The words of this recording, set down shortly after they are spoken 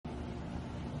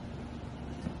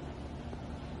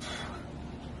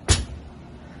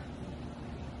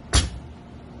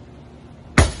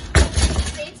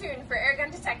tuned for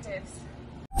Airgun Detectives.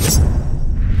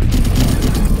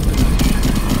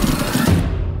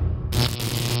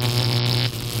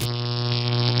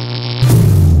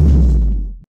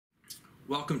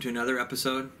 Welcome to another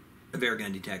episode of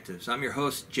Airgun Detectives. I'm your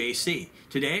host, JC.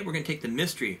 Today we're going to take the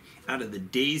mystery out of the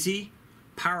Daisy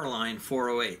Powerline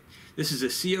 408. This is a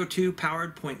CO2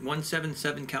 powered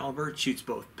 .177 caliber. It shoots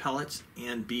both pellets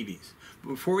and BBs. But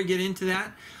before we get into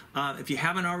that, if you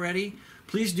haven't already,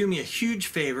 please do me a huge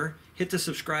favor. Hit the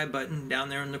subscribe button down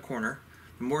there in the corner.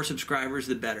 The more subscribers,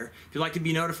 the better. If you'd like to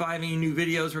be notified of any new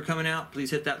videos we're coming out,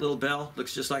 please hit that little bell.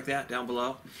 Looks just like that down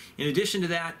below. In addition to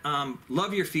that,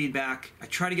 love your feedback. I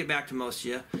try to get back to most of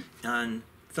you, and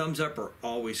thumbs up are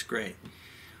always great.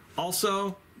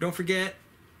 Also, don't forget,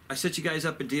 I set you guys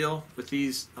up a deal with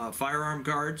these firearm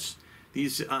guards.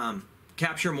 These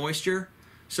capture moisture,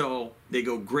 so they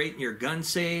go great in your gun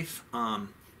safe.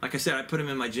 Like I said, I put them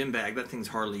in my gym bag. That thing's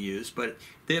hardly used, but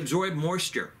they absorb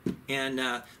moisture. And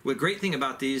the great thing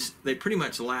about these, they pretty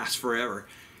much last forever.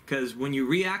 Because when you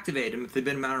reactivate them, if they've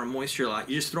been out on moisture a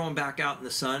lot, you just throw them back out in the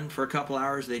sun for a couple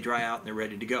hours, they dry out and they're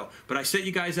ready to go. But I set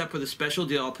you guys up with a special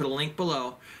deal. I'll put a link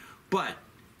below. But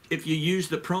if you use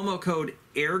the promo code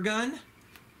Airgun,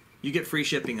 you get free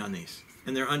shipping on these.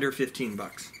 And they're under 15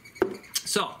 bucks.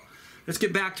 So, let's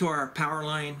get back to our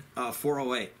Powerline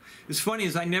 408. It's funny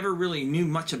is I never really knew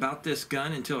much about this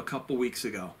gun until a couple weeks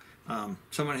ago.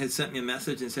 Someone had sent me a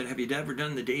message and said, have you ever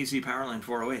done the Daisy Powerline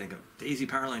 408? I go, Daisy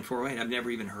Powerline 408? I've never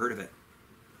even heard of it.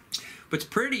 But it's a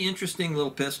pretty interesting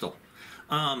little pistol.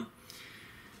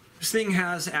 This thing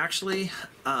has actually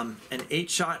an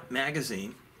 8-shot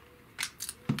magazine.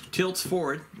 Tilts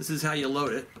forward. This is how you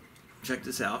load it. Check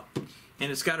this out. And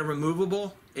it's got a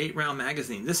removable 8-round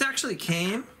magazine. This actually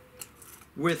came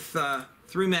with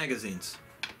 3 magazines.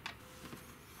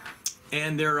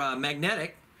 And they're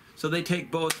magnetic, so they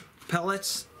take both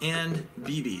pellets and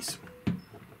BBs.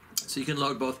 So you can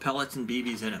load both pellets and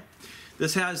BBs in it.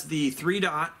 This has the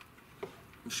 3-dot,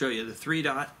 I'll show you the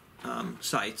 3-dot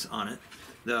sights on it.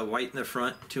 The white in the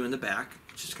front, 2 in the back,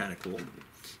 which is kind of cool.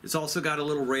 It's also got a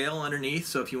little rail underneath,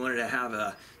 so if you wanted to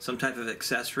have some type of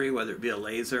accessory, whether it be a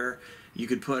laser, you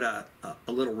could put a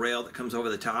little rail that comes over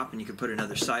the top, and you could put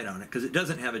another sight on it, because it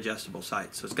doesn't have adjustable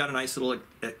sights. So it's got a nice little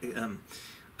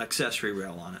accessory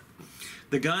rail on it.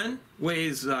 The gun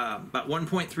weighs about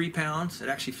 1.3 pounds. It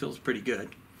actually feels pretty good.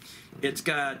 It's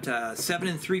got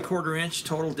 7 3/4 inch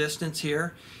total distance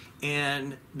here,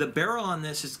 and the barrel on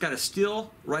this, it's got a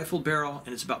steel rifle barrel,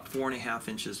 and it's about 4.5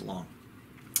 inches long.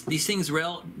 These things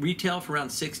retail for around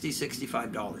 $60,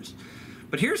 $65.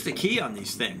 But here's the key on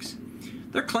these things.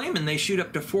 They're claiming they shoot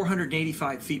up to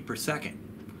 485 feet per second.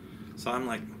 So I'm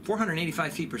like,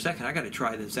 485 feet per second, I got to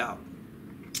try this out.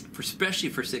 Especially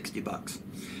for 60 bucks.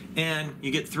 And you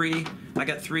get I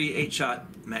got 3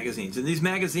 8-shot magazines. And these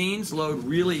magazines load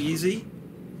really easy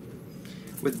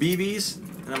with BBs.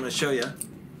 And I'm going to show you.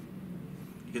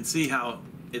 You can see how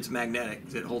it's magnetic.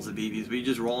 It holds the BBs, but you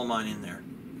just roll them on in there.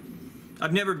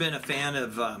 I've never been a fan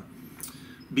of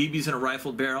BBs in a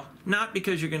rifled barrel. Not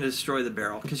because you're going to destroy the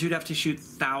barrel, because you'd have to shoot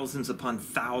thousands upon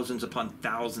thousands upon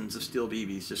thousands of steel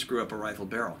BBs to screw up a rifled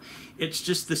barrel. It's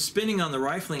just the spinning on the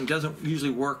rifling doesn't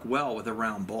usually work well with a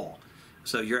round ball.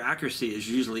 So your accuracy is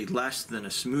usually less than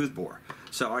a smooth bore.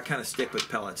 So I kind of stick with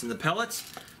pellets. And the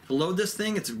pellets, to load this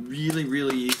thing, it's really,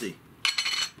 really easy.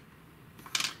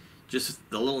 Just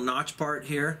the little notch part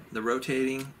here, the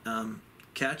rotating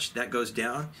catch, that goes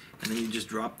down, and then you just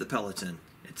drop the pellets in.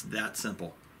 It's that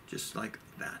simple. Just like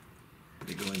that.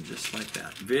 They go in just like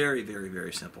that. Very, very,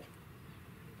 very simple.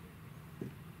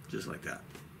 Just like that.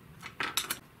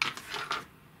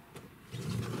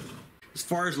 As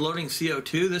far as loading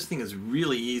CO2, this thing is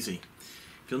really easy.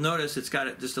 If you'll notice, it's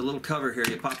got just a little cover here.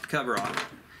 You pop the cover off.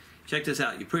 Check this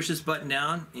out. You push this button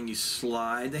down and you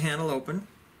slide the handle open.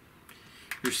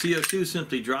 Your CO2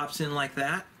 simply drops in like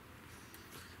that.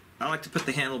 I like to put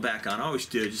the handle back on. I always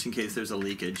do, just in case there's a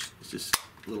leakage. It's just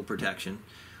a little protection.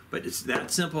 But it's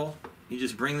that simple. You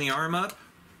just bring the arm up,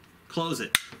 close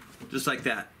it, just like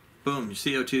that. Boom, your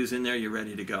CO2's in there, you're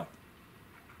ready to go.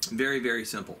 Very, very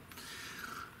simple.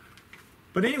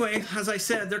 But anyway, as I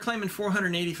said, they're claiming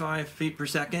 485 feet per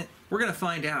second. We're going to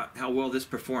find out how well this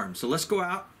performs. So let's go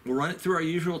out, we'll run it through our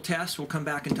usual tests, we'll come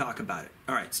back and talk about it.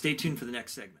 All right, stay tuned for the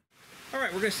next segment. All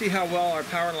right, we're going to see how well our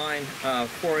Powerline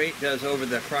 408 does over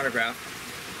the chronograph.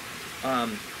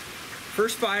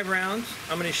 First 5 rounds,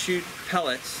 I'm going to shoot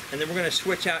pellets, and then we're going to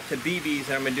switch out to BBs,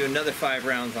 and I'm going to do another 5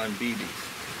 rounds on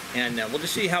BBs. And we'll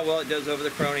just see how well it does over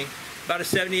the chrony. About a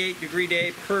 78-degree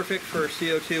day, perfect for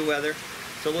CO2 weather.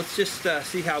 So let's just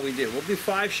see how we do. We'll do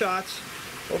 5 shots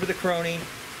over the chrony,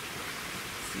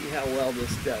 See how well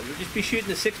this does. We'll just be shooting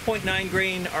the 6.9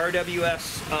 grain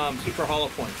RWS super hollow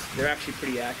points. They're actually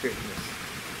pretty accurate in this.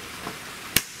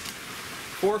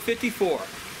 454.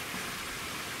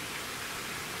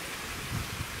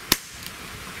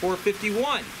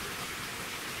 451.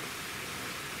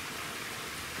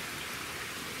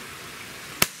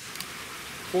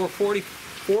 440.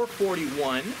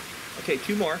 441. Okay,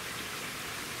 two more.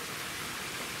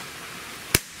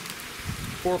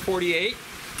 448.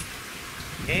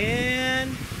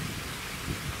 And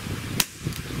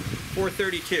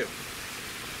 432.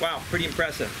 Wow, pretty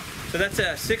impressive. So that's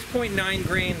a 6.9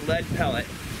 grain lead pellet,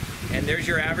 and there's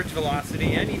your average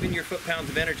velocity and even your foot-pounds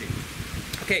of energy.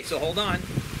 Okay, so hold on.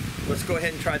 Let's go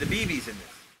ahead and try the BBs in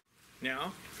this.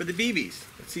 Now, for the BBs,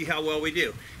 let's see how well we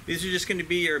do. These are just going to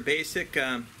be your basic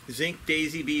zinc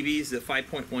Daisy BBs, the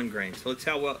 5.1 grain. So let's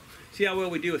see how well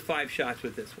we do with 5 shots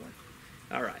with this one.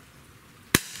 All right.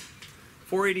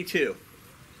 482.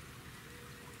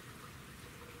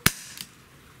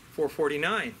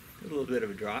 449, a little bit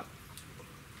of a drop.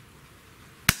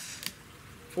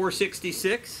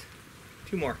 466,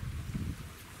 two more.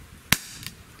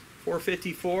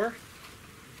 454,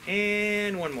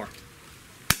 and one more.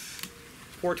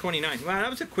 429. Wow, that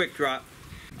was a quick drop.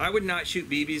 I would not shoot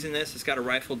BBs in this. It's got a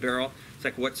rifled barrel. It's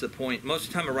like, what's the point? Most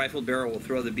of the time a rifled barrel will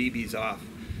throw the BBs off.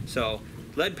 So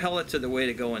lead pellets are the way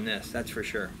to go in this, that's for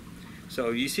sure. So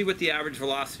you see what the average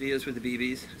velocity is with the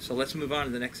BBs. So let's move on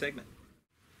to the next segment.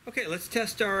 Okay, let's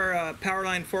test our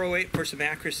Powerline 408 for some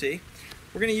accuracy.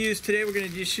 We're going to use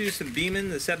just use some Beeman,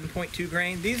 the 7.2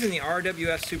 grain. These in the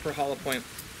RWS Super Hollow Point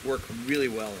work really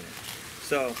well in it.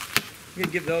 So I'm going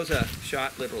to give those a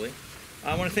shot, literally.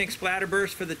 I want to thank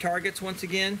Splatterburst for the targets once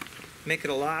again. Make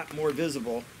it a lot more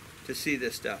visible to see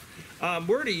this stuff.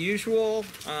 We're at a usual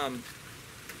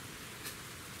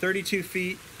 32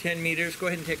 feet, 10 meters. Go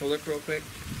ahead and take a look real quick.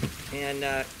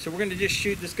 And so we're going to just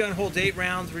shoot. This gun holds 8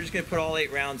 rounds. We're just going to put all 8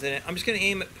 rounds in it. I'm just going to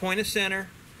aim at point of center.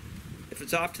 If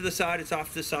it's off to the side, it's off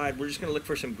to the side. We're just going to look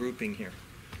for some grouping here.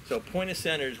 So point of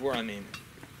center is where I'm aiming.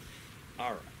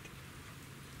 All right.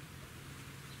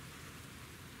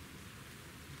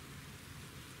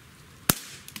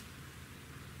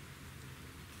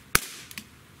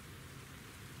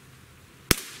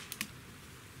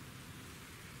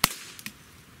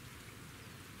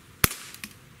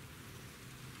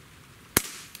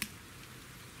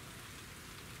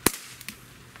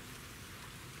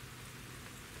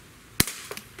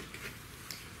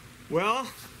 Well,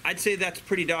 I'd say that's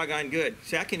pretty doggone good.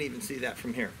 See, I can even see that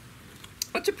from here.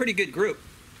 That's a pretty good group.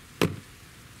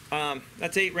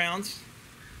 That's 8 rounds.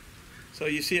 So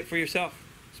you see it for yourself.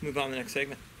 Let's move on to the next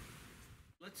segment.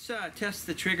 Let's test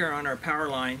the trigger on our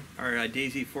Powerline, our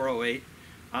Daisy 408.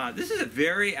 This is a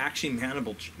very actually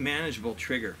manageable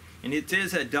trigger. And it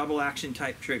is a double action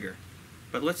type trigger.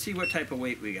 But let's see what type of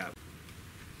weight we got.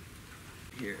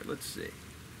 Here, let's see.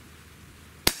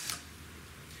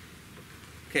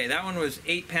 Okay, that one was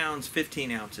 8 pounds, 15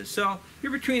 ounces. So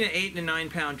you're between an 8 and a 9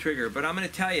 pound trigger, but I'm going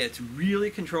to tell you it's really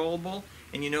controllable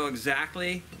and you know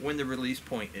exactly when the release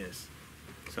point is.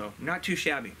 So not too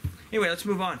shabby. Anyway, let's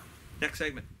move on. Next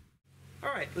segment. All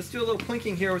right, let's do a little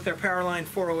plinking here with our Powerline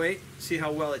 408, see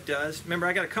how well it does. Remember,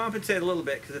 I got to compensate a little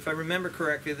bit because if I remember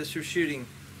correctly, this was shooting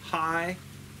high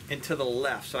and to the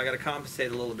left, so I got to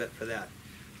compensate a little bit for that.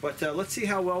 But let's see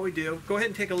how well we do. Go ahead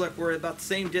and take a look. We're about the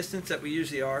same distance that we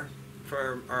usually are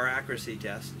for our accuracy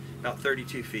test, about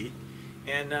 32 feet.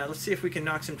 And let's see if we can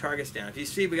knock some targets down. If you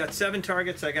see, we got 7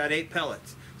 targets, I got 8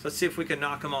 pellets. So let's see if we can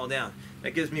knock them all down.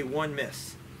 That gives me 1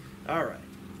 miss. All right.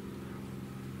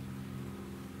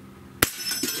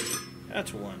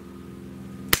 That's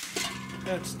 1.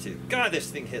 That's 2. God, this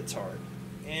thing hits hard.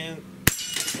 And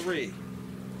 3.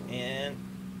 And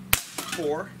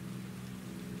 4.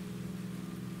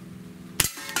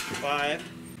 5.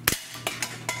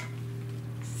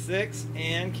 6,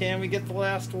 and can we get the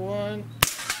last one?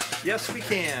 Yes, we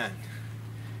can.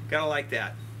 Gotta like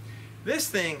that. This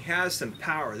thing has some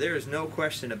power. There is no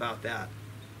question about that.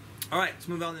 All right, let's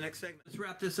move on to the next segment. Let's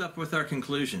wrap this up with our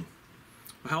conclusion.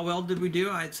 How well did we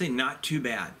do? I'd say not too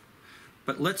bad.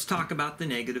 But let's talk about the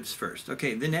negatives first.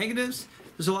 Okay, the negatives,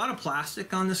 there's a lot of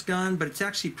plastic on this gun, but it's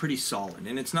actually pretty solid,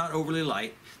 and it's not overly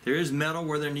light. There is metal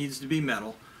where there needs to be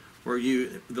metal, where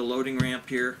the loading ramp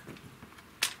here,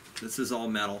 this is all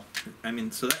metal. I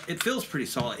mean, so it feels pretty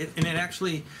solid. And it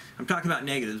actually, I'm talking about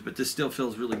negatives, but this still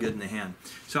feels really good in the hand.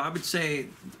 So I would say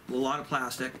a lot of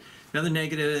plastic. Another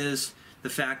negative is the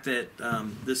fact that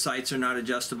the sights are not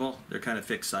adjustable. They're kind of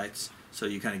fixed sights, so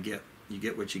you kind of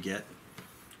get what you get.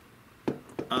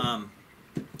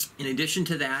 In addition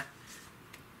to that,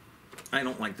 I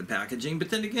don't like the packaging, but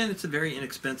then again, it's a very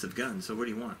inexpensive gun, so what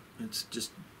do you want? It's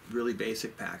just really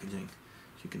basic packaging,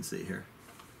 as you can see here.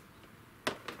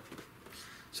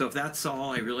 So if that's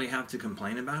all I really have to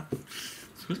complain about,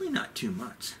 it's really not too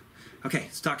much. Okay,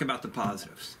 let's talk about the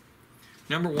positives.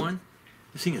 Number one,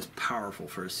 this thing is powerful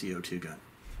for a CO2 gun.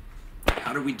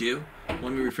 How did we do? Let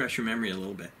me refresh your memory a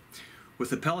little bit. With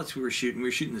the pellets we were shooting the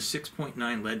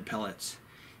 6.9 lead pellets,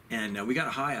 and we got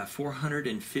a high of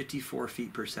 454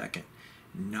 feet per second.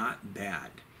 Not bad.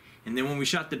 And then when we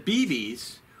shot the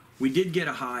BBs, we did get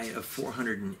a high of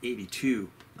 482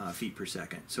 feet per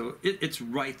second. So it's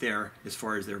right there as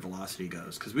far as their velocity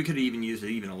goes, because we could have even used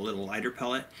even a little lighter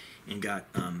pellet and got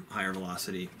higher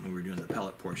velocity when we were doing the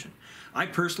pellet portion. I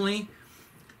personally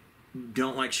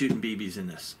don't like shooting BBs in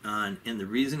this, and the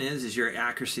reason is your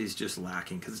accuracy is just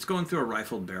lacking because it's going through a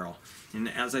rifled barrel. And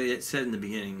as I said in the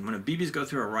beginning, when BBs go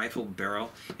through a rifled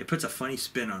barrel, it puts a funny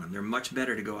spin on them. They're much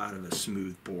better to go out of a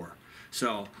smooth bore.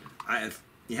 So if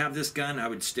you have this gun, I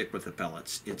would stick with the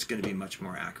pellets. It's going to be much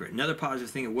more accurate. Another positive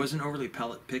thing, it wasn't overly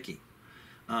pellet picky.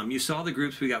 You saw the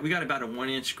groups we got. We got about a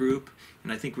 1-inch group,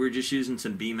 and I think we were just using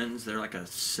some Beemans. They're like a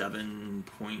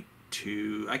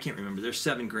 7.2. I can't remember. They're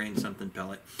 7 grain something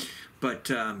pellet, but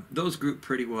those group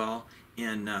pretty well.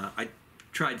 And I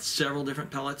tried several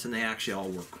different pellets, and they actually all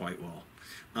work quite well.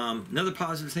 Another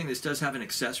positive thing, this does have an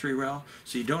accessory rail,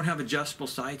 so you don't have adjustable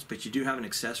sights, but you do have an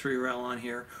accessory rail on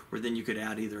here, where then you could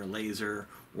add either a laser,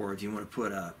 or if you want to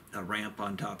put a ramp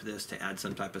on top of this to add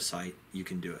some type of sight, you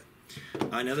can do it.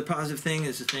 Another positive thing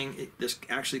is this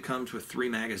actually comes with 3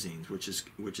 magazines, which is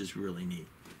really neat.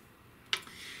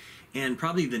 And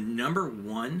probably the number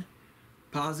one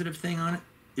positive thing on it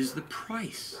is the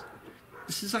price.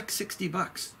 This is like 60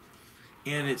 bucks,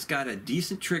 and it's got a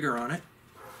decent trigger on it.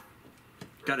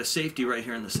 Got a safety right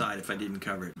here on the side if I didn't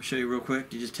cover it. I'll show you real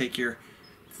quick. You just take your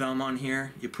thumb on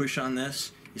here, you push on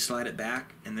this, you slide it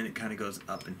back, and then it kind of goes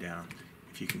up and down,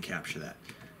 if you can capture that.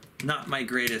 Not my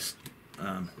greatest,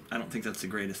 I don't think that's the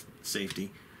greatest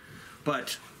safety,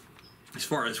 but as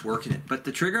far as working it. But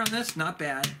the trigger on this, not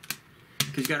bad,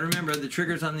 because you got to remember the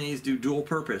triggers on these do dual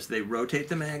purpose. They rotate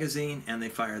the magazine and they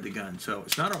fire the gun. So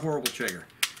it's not a horrible trigger.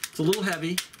 It's a little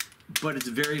heavy, but it's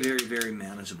very, very, very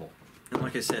manageable. And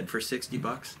like I said, for 60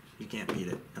 bucks, you can't beat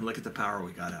it. And look at the power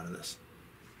we got out of this.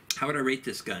 How would I rate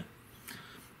this gun?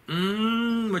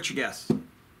 What's your guess?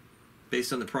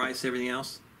 Based on the price, everything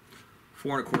else?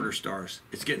 4.25 stars.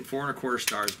 It's getting 4.25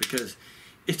 stars because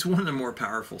it's one of the more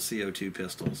powerful CO2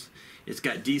 pistols. It's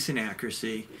got decent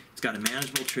accuracy. It's got a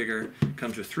manageable trigger.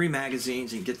 Comes with 3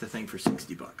 magazines, and you get the thing for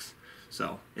 60 bucks.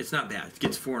 So it's not bad. It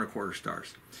gets 4.25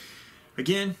 stars.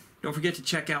 Again, don't forget to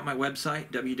check out my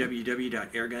website,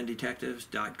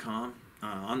 www.airgundetectives.com.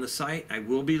 On the site, I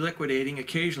will be liquidating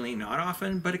occasionally, not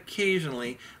often, but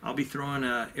occasionally, I'll be throwing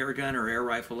an air gun or air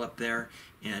rifle up there,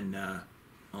 and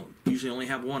I'll usually only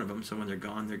have one of them, so when they're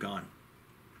gone, they're gone.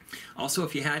 Also,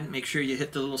 if you hadn't, make sure you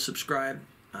hit the little subscribe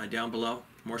down below.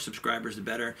 More subscribers, the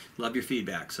better. Love your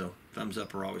feedback, so thumbs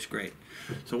up are always great.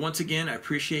 So once again, I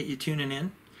appreciate you tuning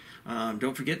in.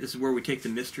 Don't forget, this is where we take the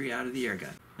mystery out of the air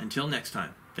gun. Until next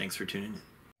time, thanks for tuning in.